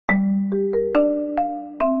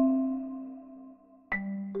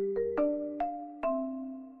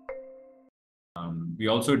We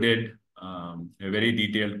also did a very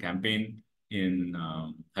detailed campaign in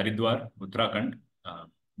Haridwar, Uttarakhand,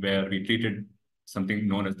 where we treated something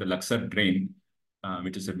known as the Laksar drain,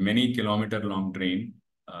 which is a many kilometer long drain.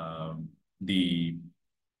 The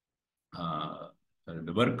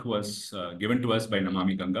work was given to us by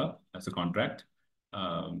Namami Ganga as a contract.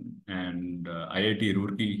 And IIT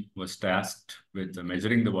Roorkee was tasked with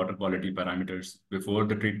measuring the water quality parameters before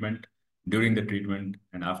the treatment, during the treatment,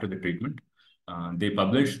 and after the treatment. They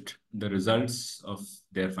published the results of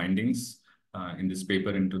their findings in this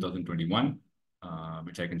paper in 2021,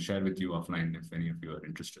 which I can share with you offline if any of you are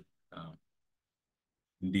interested.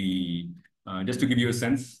 Just to give you a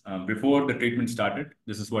sense, before the treatment started,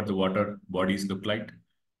 this is what the water bodies looked like.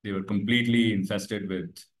 They were completely infested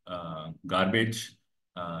with garbage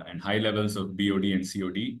and high levels of BOD and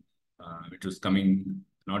COD, which was coming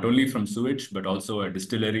not only from sewage, but also a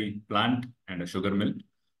distillery plant and a sugar mill.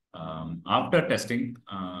 After testing,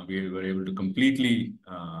 we were able to completely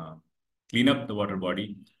clean up the water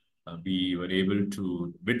body. We were able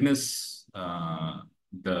to witness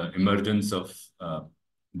the emergence of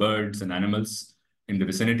birds and animals in the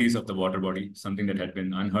vicinities of the water body, something that had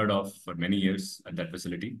been unheard of for many years at that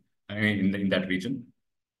facility, in that region.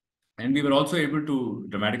 And we were also able to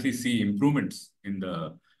dramatically see improvements in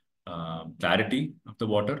the clarity of the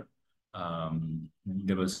water.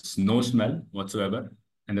 There was no smell whatsoever,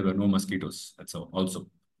 and there were no mosquitoes. That's all also,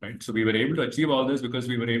 right? So we were able to achieve all this because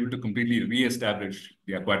we were able to completely re-establish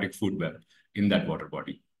the aquatic food web in that water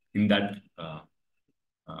body, in that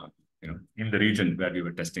in the region where we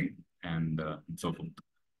were testing and so forth.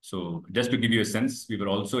 So just to give you a sense, we were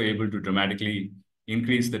also able to dramatically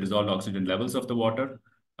increase the dissolved oxygen levels of the water.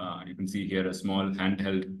 You can see here a small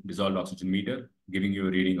handheld dissolved oxygen meter giving you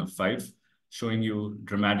a reading of 5, showing you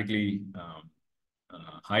dramatically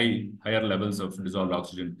higher levels of dissolved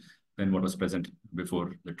oxygen than what was present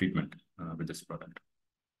before the treatment with this product.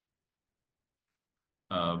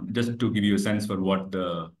 Just to give you a sense for what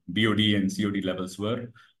the BOD and COD levels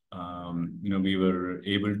were, we were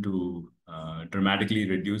able to dramatically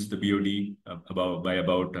reduce the BOD by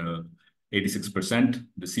about 86%.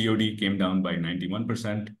 The COD came down by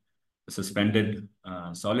 91%. The suspended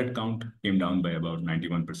solid count came down by about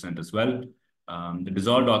 91% as well. The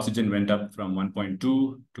dissolved oxygen went up from 1.2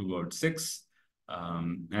 to about 6.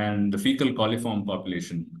 And the fecal coliform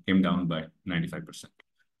population came down by 95%.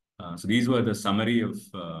 So these were the summary of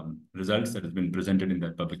results that has been presented in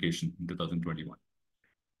that publication in 2021.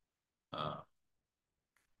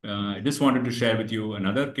 I just wanted to share with you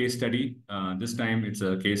another case study. This time it's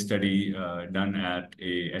a case study done at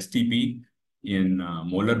a STP in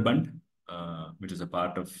Mollarband, which is a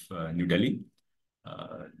part of New Delhi.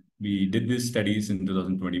 We did these studies in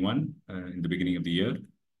 2021, in the beginning of the year,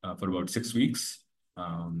 for about 6 weeks.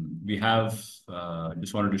 We have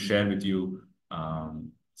just wanted to share with you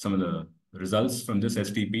some of the results from this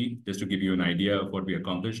STP, just to give you an idea of what we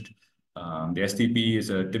accomplished. The STP is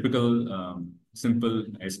a typical simple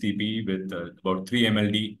STP with about 3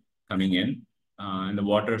 mLD coming in, and the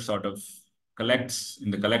water sort of collects in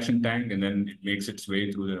the collection tank, and then it makes its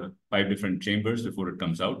way through the 5 different chambers before it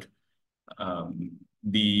comes out.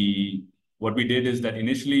 What we did is that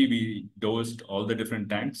initially we dosed all the different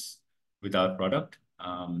tanks with our product.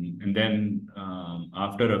 And then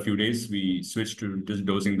after a few days, we switched to just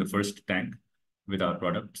dosing the first tank with our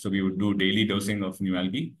product. So we would do daily dosing of new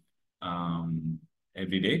algae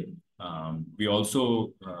every day. We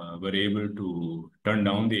also were able to turn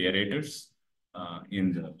down the aerators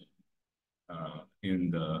in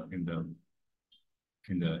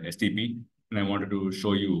the STP, and I wanted to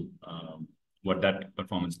show you what that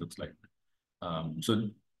performance looks like. So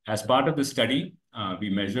as part of the study, we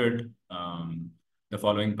measured the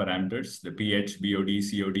following parameters: the pH, BOD,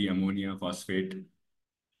 COD, ammonia, phosphate,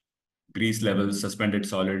 grease levels, suspended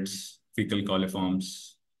solids, fecal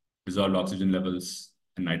coliforms, dissolved oxygen levels,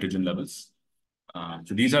 and nitrogen levels.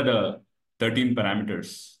 So these are the 13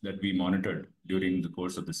 parameters that we monitored during the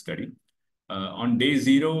course of the study. On day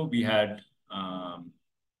 0, we had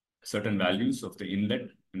certain values of the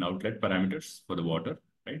inlet and outlet parameters for the water,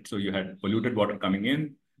 right? So you had polluted water coming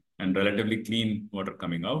in and relatively clean water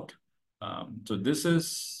coming out. So this is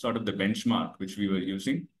sort of the benchmark which we were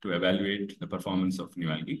using to evaluate the performance of new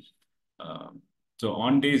algae. So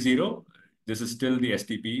on day 0, this is still the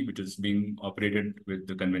STP, which is being operated with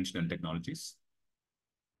the conventional technologies.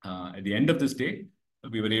 At the end of this day,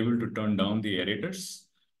 we were able to turn down the aerators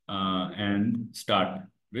and start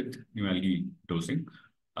with new algae dosing.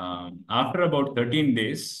 After about 13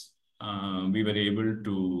 days, we were able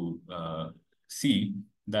to see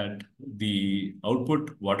that the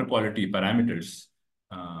output water quality parameters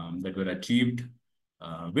that were achieved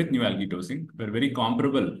with new algae dosing were very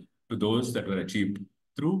comparable to those that were achieved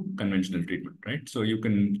through conventional treatment, right? So you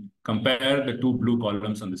can compare the two blue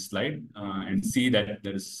columns on this slide and see that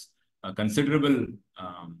there is a considerable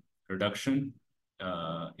reduction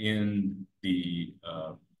in the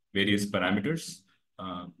various parameters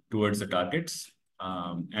towards the targets.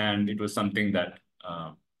 And it was something that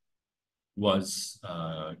was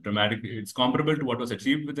dramatic. It's comparable to what was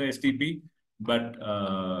achieved with the STP, but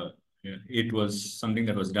it was something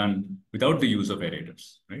that was done without the use of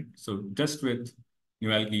aerators, right? So just with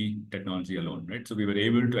new algae technology alone, right? So we were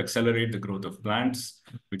able to accelerate the growth of plants,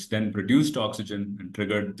 which then produced oxygen and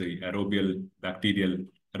triggered the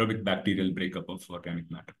aerobic bacterial breakup of organic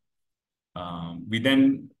matter. We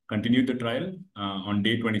then continued the trial on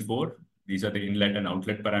day 24. These are the inlet and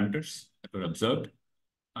outlet parameters that were observed.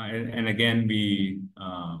 And again, we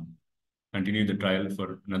continued the trial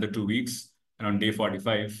for another 2 weeks. And on day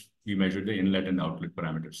 45, we measured the inlet and outlet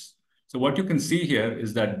parameters. So what you can see here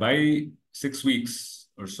is that by 6 weeks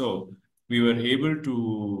or so, we were able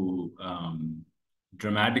to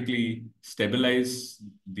dramatically stabilize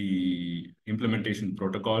the implementation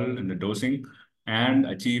protocol and the dosing and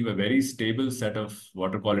achieve a very stable set of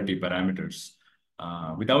water quality parameters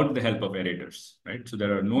without the help of aerators, right? So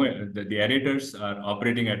there are the aerators are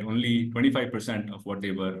operating at only 25% of what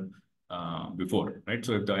they were before, right?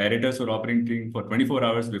 So if the aerators were operating for 24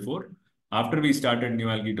 hours before, after we started new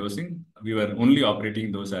algae dosing, we were only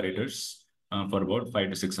operating those aerators for about 5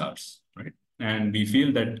 to 6 hours, right? And we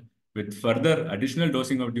feel that with further additional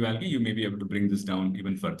dosing of new algae, you may be able to bring this down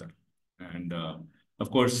even further. And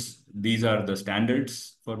of course, these are the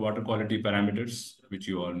standards for water quality parameters, which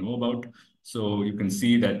you all know about. So you can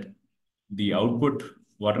see that the output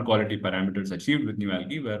water quality parameters achieved with new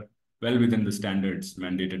algae were well within the standards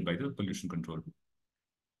mandated by the pollution control.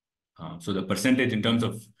 So the percentage in terms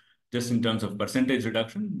of percentage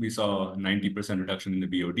reduction, we saw 90% reduction in the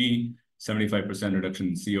BOD, 75% reduction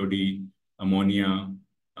in COD, ammonia,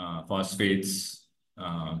 phosphates,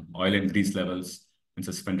 oil and grease levels, and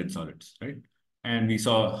suspended solids, right? And we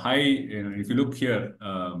saw high, if you look here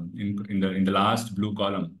in the last blue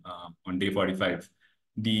column on day 45,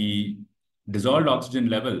 the dissolved oxygen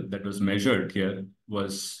level that was measured here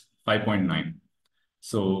was 5.9.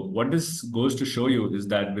 So what this goes to show you is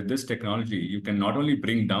that with this technology, you can not only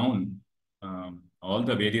bring down all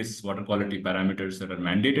the various water quality parameters that are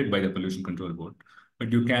mandated by the Pollution Control Board,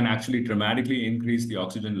 but you can actually dramatically increase the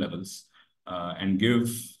oxygen levels and give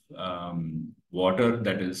water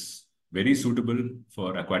that is very suitable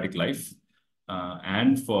for aquatic life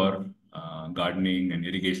and for gardening and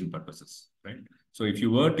irrigation purposes, right? So if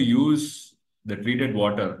you were to use the treated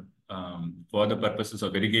water for the purposes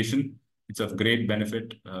of irrigation, it's of great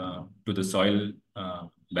benefit to the soil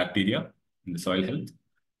bacteria and the soil health.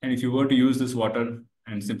 And if you were to use this water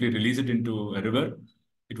and simply release it into a river,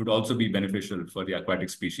 it would also be beneficial for the aquatic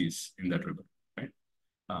species in that river, right?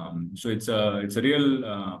 So it's a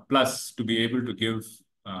real plus to be able to give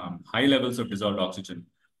high levels of dissolved oxygen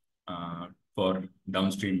for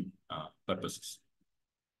downstream purposes.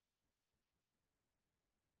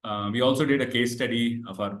 We also did a case study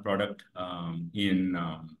of our product in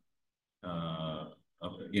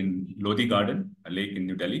Lodi Garden, a lake in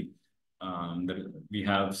New Delhi. We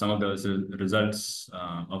have some of the results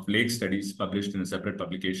of lake studies published in a separate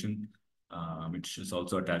publication, which is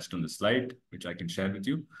also attached on the slide, which I can share with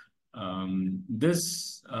you.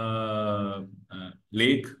 This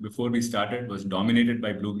lake, before we started, was dominated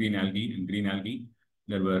by blue-green algae and green algae.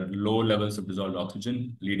 There were low levels of dissolved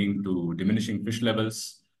oxygen, leading to diminishing fish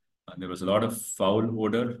levels. There was a lot of foul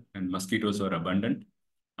odor, and mosquitoes were abundant.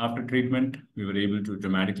 After treatment, we were able to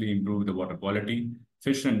dramatically improve the water quality.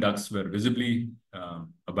 Fish and ducks were visibly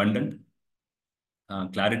abundant.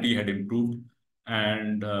 Clarity had improved,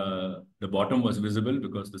 and the bottom was visible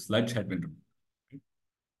because the sludge had been removed.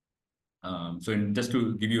 So just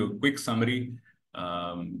to give you a quick summary,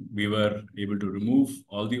 we were able to remove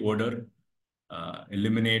all the odor,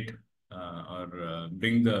 eliminate or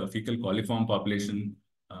bring the fecal coliform population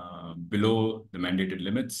below the mandated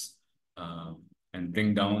limits, and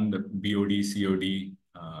bring down the BOD, COD,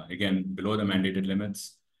 again, below the mandated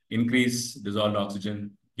limits, increase dissolved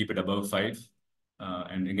oxygen, keep it above 5,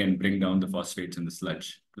 and again, bring down the phosphates in the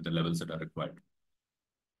sludge to the levels that are required.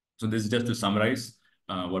 So this is just to summarize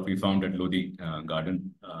what we found at Lodi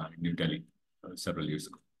Garden in New Delhi several years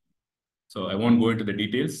ago. So I won't go into the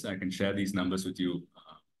details. I can share these numbers with you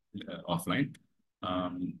offline.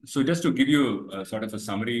 So just to give you sort of a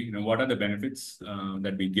summary, what are the benefits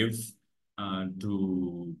that we give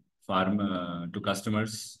to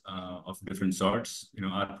customers of different sorts?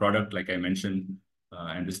 Our product, like I mentioned,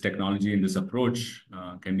 and this technology and this approach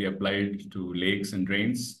can be applied to lakes and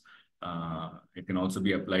drains. It can also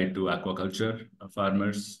be applied to aquaculture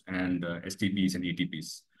farmers and STPs and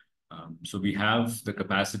ETPs. So we have the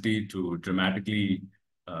capacity to dramatically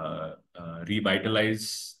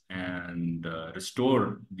revitalize and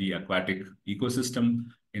restore the aquatic ecosystem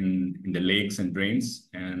in the lakes and drains.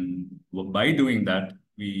 And by doing that,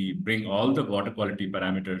 we bring all the water quality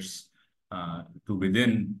parameters to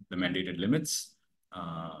within the mandated limits.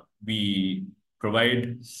 We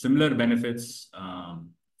provide similar benefits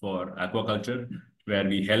for aquaculture, where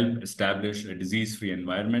we help establish a disease-free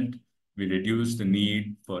environment. We reduce the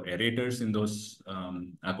need for aerators in those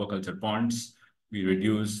aquaculture ponds. We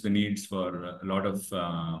reduce the needs for a lot of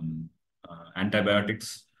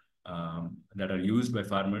antibiotics that are used by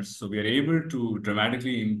farmers. So we are able to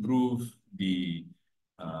dramatically improve the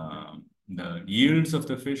yields of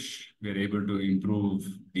the fish. We are able to improve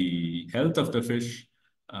the health of the fish.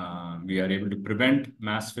 We are able to prevent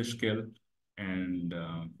mass fish kill, and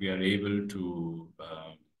we are able to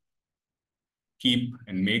keep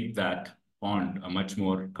and make that pond a much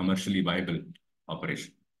more commercially viable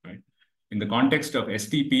operation, right? In the context of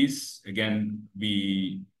STPs, again,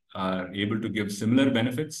 we are able to give similar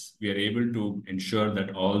benefits. We are able to ensure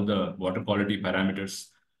that all the water quality parameters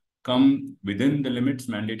come within the limits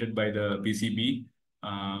mandated by the PCB,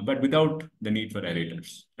 but without the need for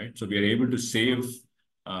aerators, right? So we are able to save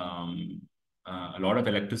a lot of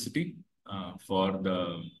electricity for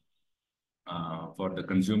the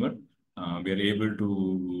consumer. We are able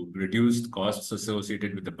to reduce costs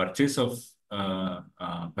associated with the purchase of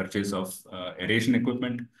aeration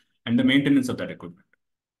equipment and the maintenance of that equipment.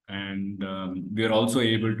 And we are also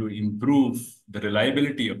able to improve the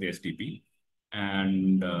reliability of the STP.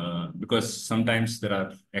 And because sometimes there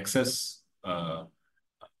are excess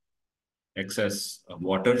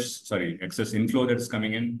inflow that's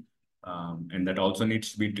coming in, and that also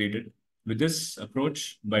needs to be treated. With this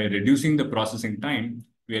approach, by reducing the processing time,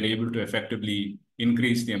 we are able to effectively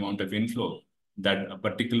increase the amount of inflow that a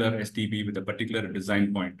particular STP with a particular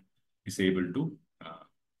design point is able to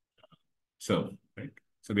serve, right?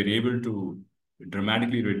 So we're able to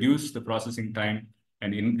dramatically reduce the processing time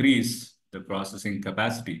and increase the processing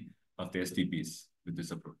capacity of the STPs with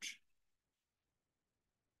this approach.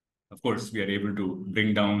 Of course, we are able to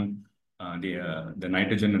bring down the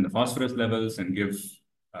nitrogen and the phosphorus levels and give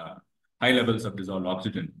high levels of dissolved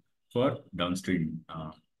oxygen for downstream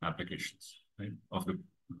applications, right, of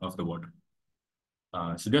the water.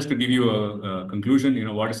 So just to give you a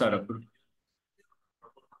conclusion, what is our approach?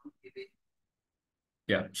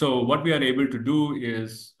 Yeah. So what we are able to do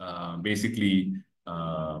is basically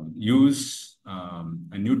use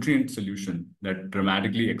a nutrient solution that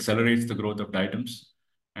dramatically accelerates the growth of diatoms,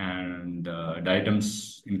 and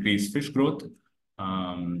diatoms increase fish growth.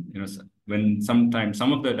 When sometimes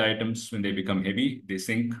some of the diatoms, when they become heavy, they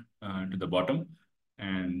sink to the bottom,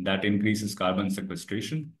 and that increases carbon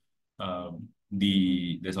sequestration.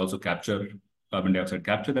 There's also carbon dioxide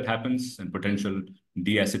capture that happens, and potential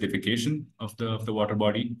deacidification of the water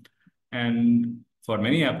body. And for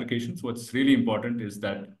many applications, what's really important is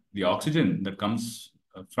that the oxygen that comes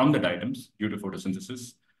from the diatoms due to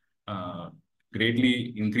photosynthesis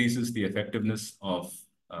greatly increases the effectiveness of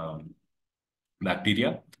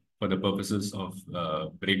bacteria for the purposes of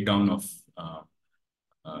breakdown of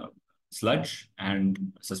sludge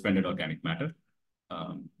and suspended organic matter.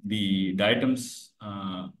 The diatoms,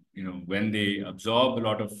 when they absorb a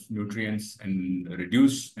lot of nutrients and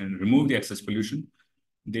reduce and remove the excess pollution,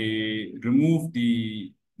 they remove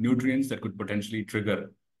the nutrients that could potentially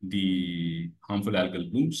trigger the harmful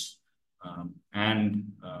algal blooms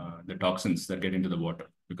and the toxins that get into the water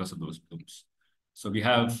because of those blooms. So we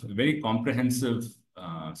have a very comprehensive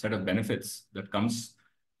set of benefits that comes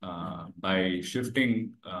by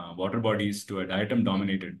shifting water bodies to a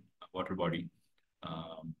diatom-dominated water body.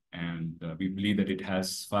 And we believe that it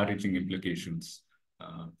has far-reaching implications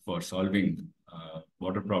for solving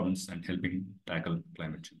water problems and helping tackle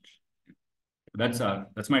climate change.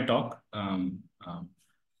 That's my talk, and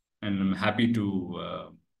I'm happy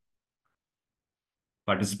to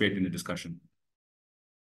participate in the discussion.